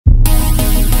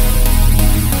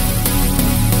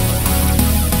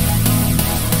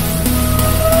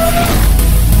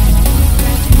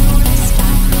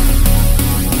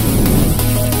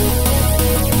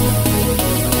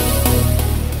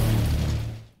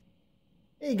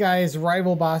Hey guys,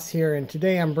 RivalBoss here, and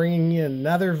today I'm bringing you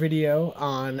another video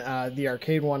on the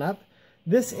arcade 1UP.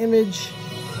 This image,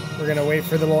 we're gonna wait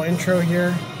for the little intro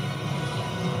here.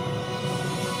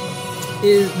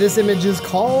 This image is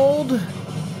called,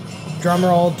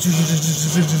 drumroll,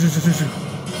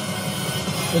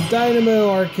 the Dynamo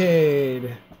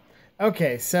arcade.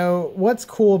 Okay, so what's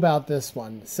cool about this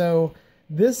one? So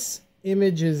this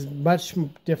image is much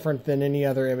different than any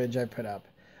other image I put up.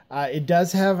 It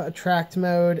does have a tracked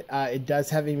mode. It does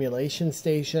have emulation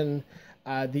station.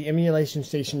 The emulation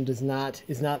station is not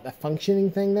the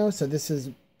functioning thing though. So this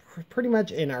is pretty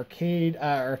much an arcade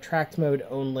or tracked mode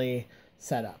only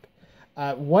setup.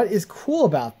 What is cool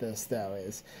about this though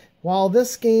is while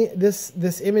this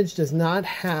image does not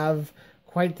have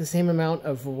quite the same amount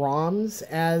of ROMs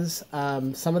as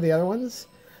some of the other ones,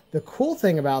 the cool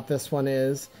thing about this one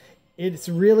is it's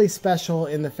really special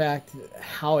in the fact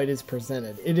how it is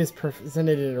presented. It is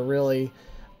presented in a really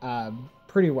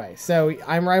pretty way. So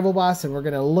I'm RivalBoss, and we're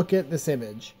going to look at this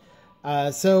image.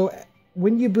 So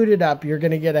when you boot it up, you're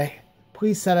going to get a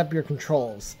please set up your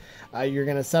controls. You're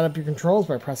going to set up your controls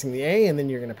by pressing the A, and then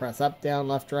you're going to press up, down,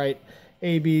 left, right,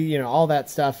 A, B, you know, all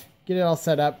that stuff. Get it all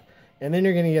set up, and then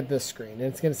you're going to get this screen. And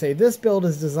it's going to say this build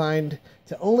is designed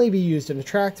to only be used in a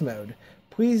tracked mode.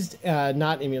 Please,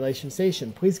 not emulation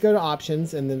station. Please go to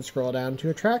options and then scroll down to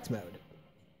a tracked mode.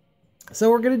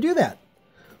 So we're going to do that.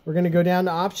 We're going to go down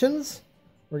to options.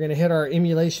 We're going to hit our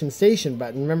emulation station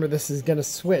button. Remember, this is going to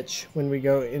switch when we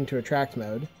go into a tracked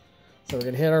mode. So we're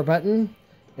going to hit our button.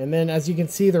 And then as you can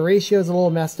see, the ratio is a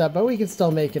little messed up, but we can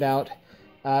still make it out.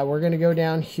 We're going to go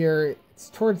down here. It's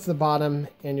towards the bottom,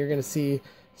 and you're going to see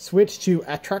switch to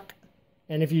a track.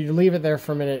 And if you leave it there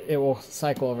for a minute, it will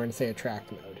cycle over and say a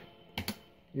tracked mode.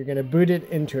 You're going to boot it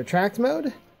into a tracked mode.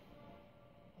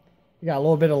 You got a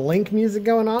little bit of Link music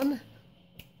going on.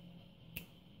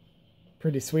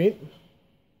 Pretty sweet.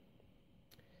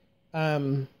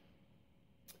 Now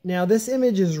this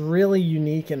image is really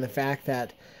unique in the fact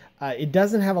that it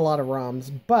doesn't have a lot of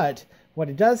ROMs, but what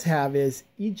it does have is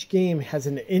each game has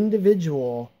an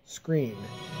individual screen,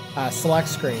 select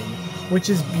screen, which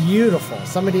is beautiful.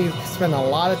 Somebody spent a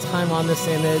lot of time on this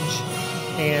image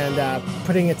and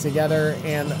putting it together,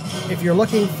 and if you're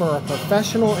looking for a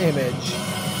professional image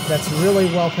that's really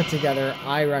well put together,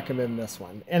 I recommend this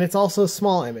one. And it's also a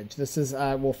small image. This is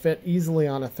will fit easily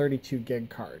on a 32 gig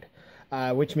card,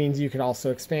 which means you could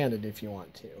also expand it if you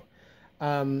want to.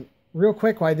 Real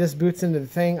quick, while this boots into the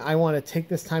thing, I want to take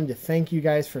this time to thank you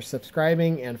guys for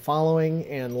subscribing and following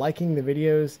and liking the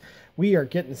videos. We are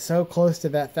getting so close to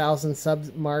that 1,000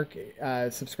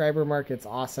 subscriber mark. It's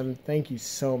awesome. Thank you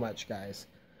so much, guys.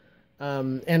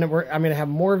 And I'm going to have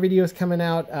more videos coming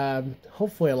out,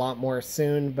 hopefully a lot more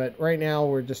soon. But right now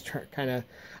we're just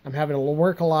I'm having to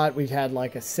work a lot. We've had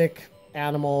like a sick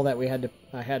animal that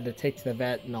I had to take to the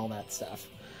vet and all that stuff.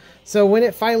 So when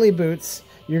it finally boots,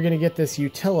 you're going to get this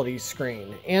utility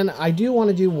screen. And I do want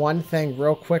to do one thing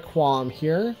real quick while I'm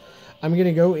here. I'm going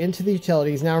to go into the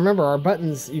utilities. Now remember, our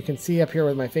buttons, you can see up here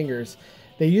with my fingers,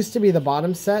 they used to be the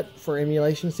bottom set for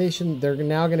emulation station. They're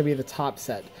now going to be the top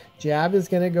set. Jab is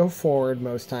going to go forward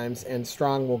most times, and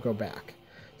strong will go back.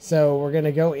 So we're going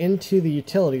to go into the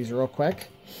utilities real quick.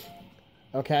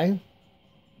 Okay.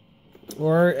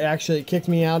 Or actually, it kicked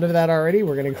me out of that already.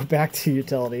 We're going to go back to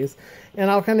utilities.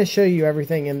 And I'll kind of show you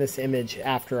everything in this image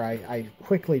after I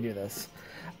quickly do this.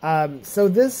 So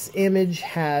this image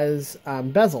has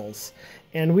bezels,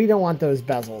 and we don't want those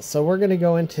bezels. So we're going to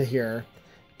go into here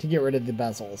to get rid of the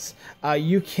bezels.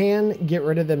 You can get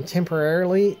rid of them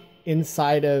temporarily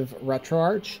inside of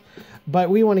RetroArch, but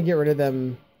we want to get rid of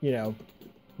them, you know,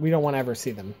 we don't want to ever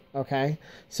see them, okay?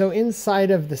 So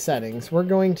inside of the settings, we're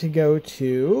going to go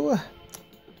to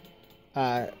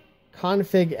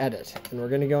config edit, and we're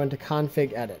going to go into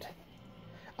config edit.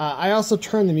 I also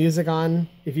turn the music on.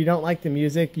 If you don't like the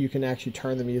music, you can actually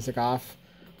turn the music off.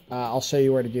 I'll show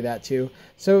you where to do that too.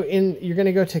 So you're going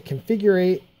to go to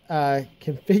configure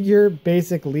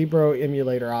basic Libro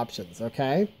emulator options,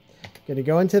 okay? Going to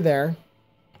go into there.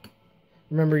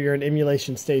 Remember, you're an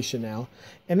emulation station now.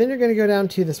 And then you're going to go down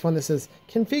to this one that says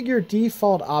configure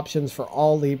default options for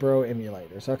all Libro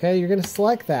emulators, okay? You're going to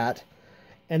select that,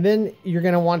 and then you're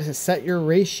going to want to set your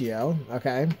ratio,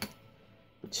 okay,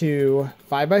 to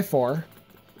 5:4.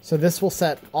 So this will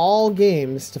set all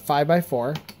games to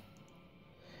 5:4.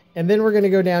 And then we're going to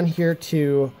go down here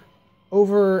to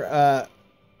overlay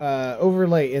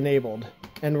enabled,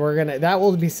 and that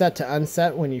will be set to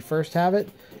unset when you first have it.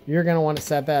 You're going to want to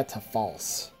set that to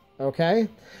false. Okay.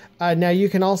 Now you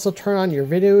can also turn on your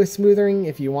video smoothing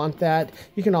if you want that.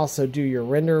 You can also do your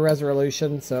render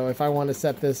resolution. So if I want to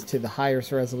set this to the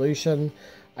highest resolution,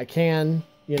 I can,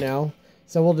 you know.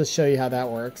 So we'll just show you how that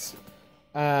works.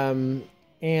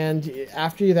 And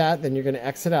after that, then you're going to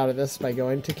exit out of this by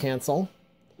going to cancel.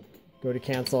 Go to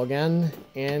cancel again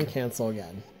and cancel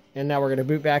again. And now we're going to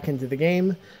boot back into the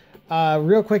game.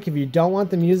 Real quick, if you don't want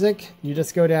the music, you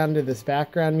just go down to this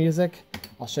background music.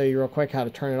 I'll show you real quick how to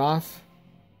turn it off.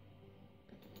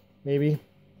 Maybe.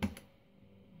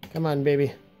 Come on,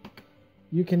 baby.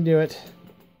 You can do it.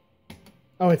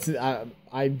 Oh, it's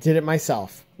I did it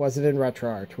myself. Wasn't in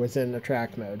RetroArch. Was in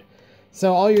attract mode.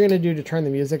 So all you're going to do to turn the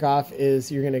music off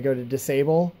is you're going to go to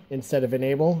disable instead of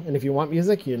enable. And if you want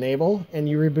music, you enable and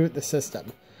you reboot the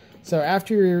system. So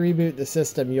after you reboot the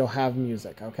system, you'll have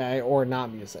music, okay? Or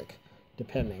not music,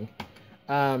 depending.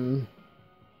 I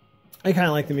kind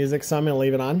of like the music, so I'm going to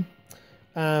leave it on.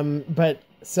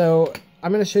 So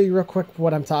I'm going to show you real quick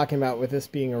what I'm talking about with this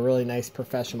being a really nice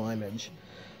professional image.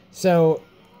 So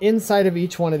inside of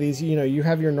each one of these, you know, you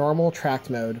have your normal tracked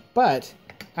mode, but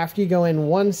after you go in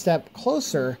one step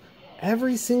closer,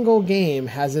 every single game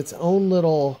has its own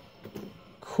little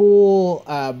cool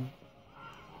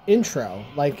intro.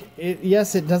 Like,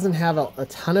 yes, it doesn't have a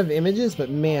ton of images, but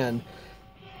man,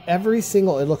 every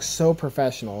single, it looks so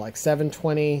professional, like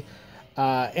 720.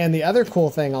 And the other cool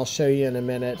thing I'll show you in a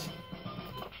minute,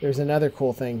 there's another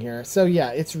cool thing here. So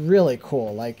yeah, it's really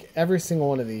cool. Like every single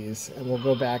one of these, and we'll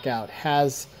go back out,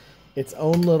 has its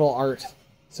own little art.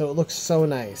 So it looks so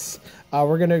nice.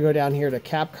 We're going to go down here to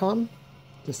Capcom,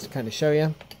 just to kind of show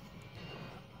you.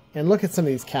 And look at some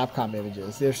of these Capcom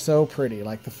images. They're so pretty.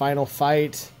 Like the Final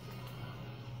Fight,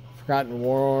 Forgotten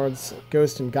Worlds,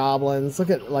 Ghost and Goblins. Look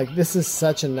at, like, this is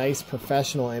such a nice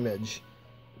professional image.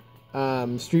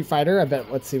 Street Fighter, I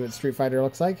bet, let's see what Street Fighter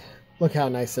looks like. Look how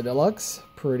nice it looks.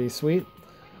 Pretty sweet.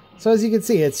 So as you can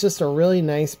see, it's just a really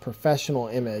nice professional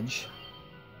image.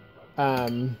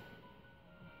 Go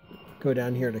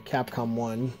down here to Capcom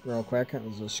 1 real quick. I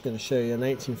was just going to show you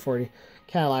 1940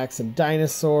 Cadillacs and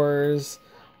dinosaurs.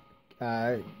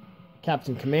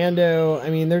 Captain Commando. I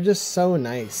mean, they're just so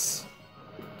nice.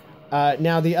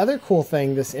 Now, the other cool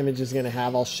thing this image is going to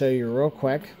have, I'll show you real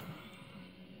quick.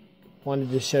 Wanted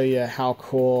to show you how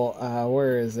cool,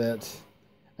 where is it?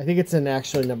 I think it's in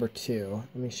actually number 2.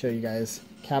 Let me show you guys.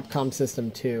 Capcom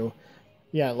System 2.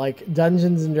 Yeah, like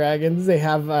Dungeons and Dragons, they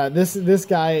have, this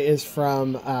guy is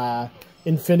from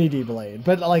Infinity Blade.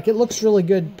 But, like, it looks really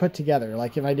good put together.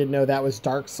 Like, if I didn't know that was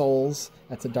Dark Souls,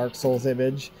 that's a Dark Souls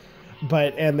image.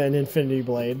 And then Infinity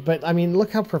Blade. But, I mean,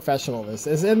 look how professional this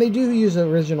is. And they do use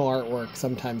original artwork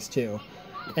sometimes, too.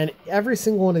 And every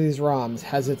single one of these ROMs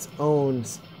has its own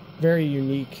very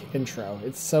unique intro.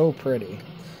 It's so pretty.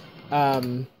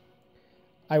 I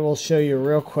will show you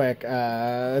real quick.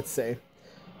 Let's see.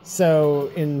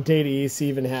 So, in Data East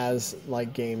even has,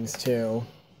 like, games, too.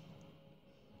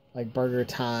 Like Burger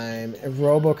Time.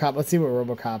 RoboCop. Let's see what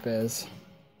RoboCop is.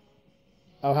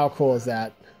 Oh, how cool is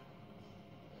that?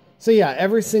 So yeah,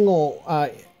 every single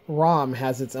ROM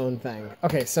has its own thing.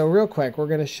 Okay, so real quick, we're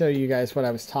going to show you guys what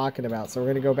I was talking about. So we're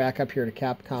going to go back up here to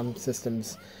Capcom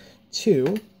Systems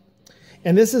 2.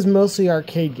 And this is mostly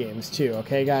arcade games too,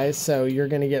 okay guys? So you're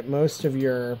going to get most of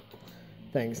your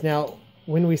things. Now,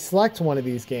 when we select one of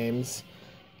these games,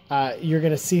 you're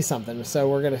going to see something. So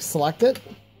we're going to select it.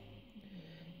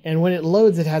 And when it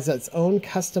loads, it has its own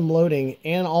custom loading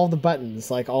and all the buttons,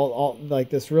 like all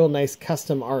like this real nice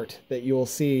custom art that you will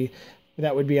see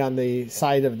that would be on the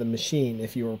side of the machine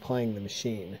if you were playing the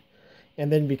machine.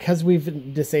 And then because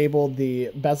we've disabled the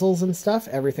bezels and stuff,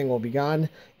 everything will be gone.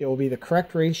 It will be the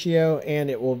correct ratio, and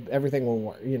everything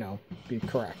will, you know, be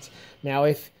correct. Now,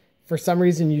 if for some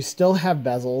reason you still have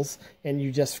bezels and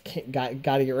you just got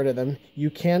to get rid of them, you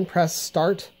can press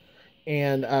Start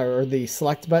and or the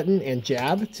select button and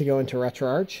jab to go into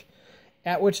RetroArch,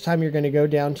 at which time you're going to go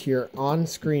down to your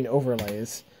on-screen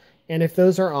overlays, and if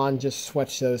those are on, just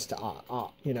switch those to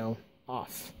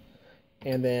off,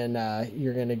 and then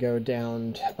you're going to go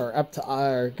down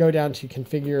go down to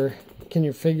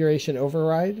configuration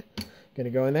override. Going to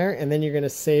go in there, and then you're going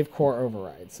to save core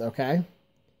overrides. Okay.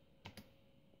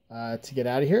 To get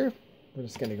out of here, we're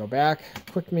just going to go back,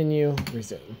 quick menu,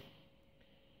 resume.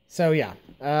 So yeah,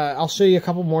 I'll show you a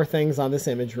couple more things on this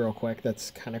image real quick.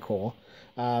 That's kind of cool.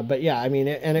 But yeah, I mean,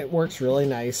 it works really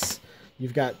nice.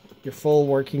 You've got your full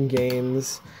working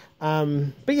games.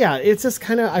 But yeah, it's just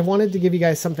kind of, I wanted to give you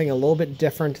guys something a little bit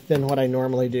different than what I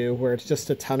normally do, where it's just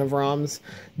a ton of ROMs.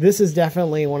 This is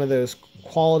definitely one of those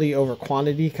quality over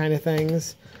quantity kind of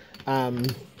things.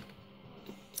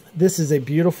 This is a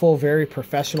beautiful, very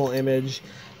professional image.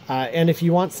 And if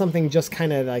you want something just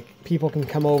kind of like people can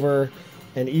come over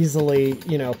and easily,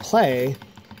 you know, play,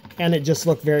 and it just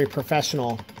looked very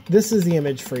professional, this is the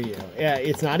image for you. Yeah,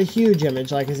 it's not a huge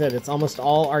image. Like I said, it's almost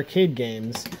all arcade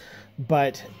games,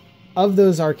 but of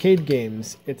those arcade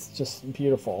games, it's just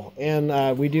beautiful.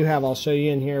 And we do have, I'll show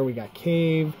you in here, we got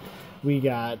Cave, we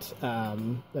got,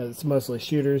 it's mostly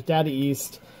shooters, Data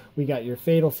East, we got your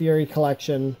Fatal Fury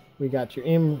collection, we got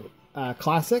your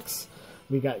Classics,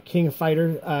 we got King of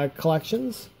Fighter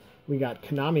collections, we got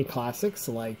Konami Classics,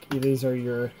 like these are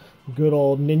your good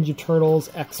old Ninja Turtles,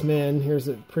 X-Men. Here's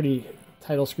a pretty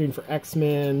title screen for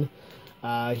X-Men.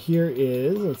 Here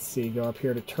is, let's see, go up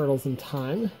here to Turtles in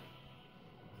Time.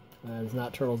 It's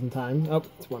not Turtles in Time. Oh,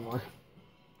 it's one more.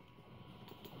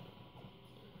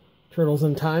 Turtles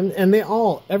in Time. And they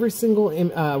all, every single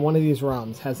one of these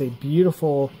ROMs has a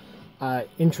beautiful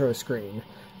intro screen.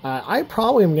 I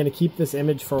probably am going to keep this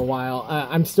image for a while.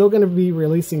 I'm still going to be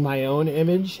releasing my own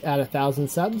image at 1,000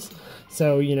 subs.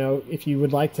 So, you know, if you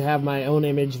would like to have my own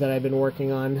image that I've been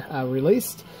working on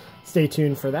released, stay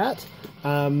tuned for that.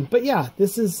 But yeah,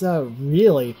 this is a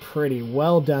really pretty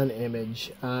well done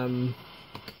image.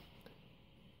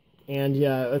 And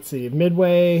yeah, let's see,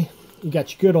 midway, you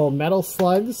got your good old metal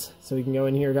slugs. So you can go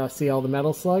in here to see all the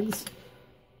metal slugs.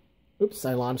 Oops,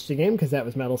 I launched a game because that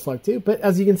was Metal Slug 2. But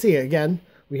as you can see, again,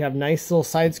 we have nice little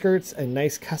side skirts, a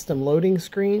nice custom loading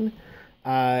screen.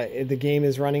 The game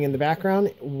is running in the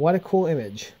background. What a cool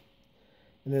image.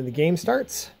 And then the game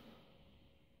starts.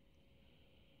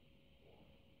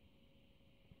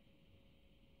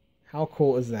 How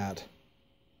cool is that?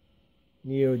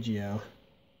 Neo Geo.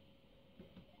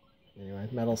 Anyway,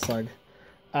 Metal Slug.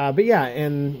 But yeah,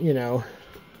 and, you know,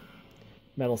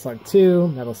 Metal Slug 2,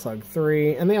 Metal Slug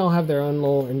 3, and they all have their own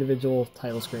little individual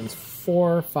title screens.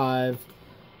 4, 5,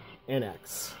 and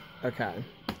X. Okay.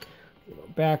 Go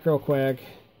back real quick.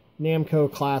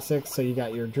 Namco Classics, so you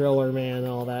got your Driller Man and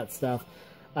all that stuff.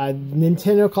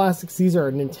 Nintendo Classics, these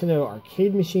are Nintendo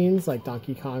arcade machines like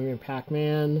Donkey Kong and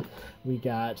Pac-Man. We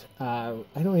got, I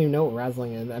don't even know what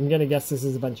Razzling is. I'm going to guess this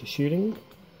is a bunch of shooting.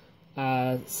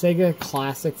 Sega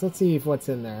Classics, let's see what's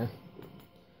in there.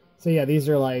 So yeah, these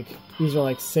are like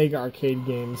Sega arcade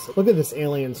games. Look at this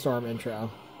Alien Storm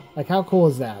intro. Like, how cool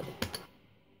is that?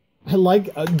 I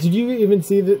like, did you even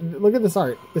see look at this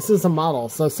art. This is a model,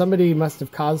 so somebody must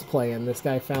have cosplay and this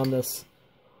guy found this.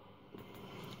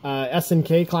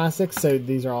 SNK Classics, so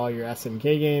these are all your SNK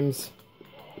games.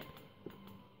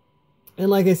 And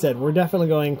like I said, we're definitely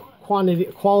going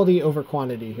quality over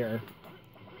quantity here.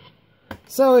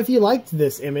 So if you liked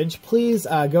this image, please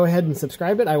go ahead and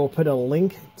subscribe it. I will put a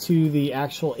link to the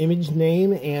actual image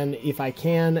name, and if I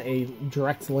can, a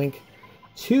direct link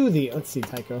to the, let's see,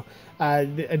 Tycho, a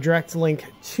direct link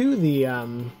to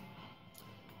the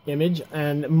image,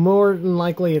 and more than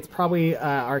likely it's probably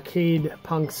Arcade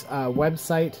Punk's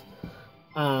website.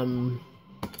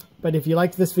 But if you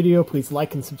liked this video, please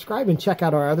like and subscribe and check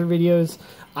out our other videos.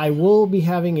 I will be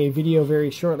having a video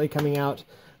very shortly coming out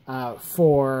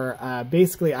for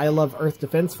basically I love Earth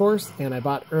Defense Force, and I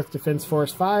bought Earth Defense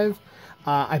Force 5.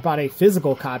 I bought a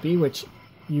physical copy, which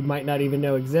you might not even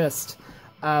know exists.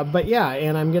 But yeah,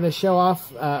 and I'm going to show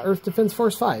off Earth Defense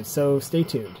Force 5, so stay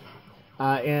tuned.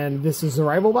 And this is the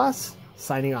RivalBoss,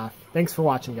 signing off. Thanks for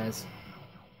watching, guys.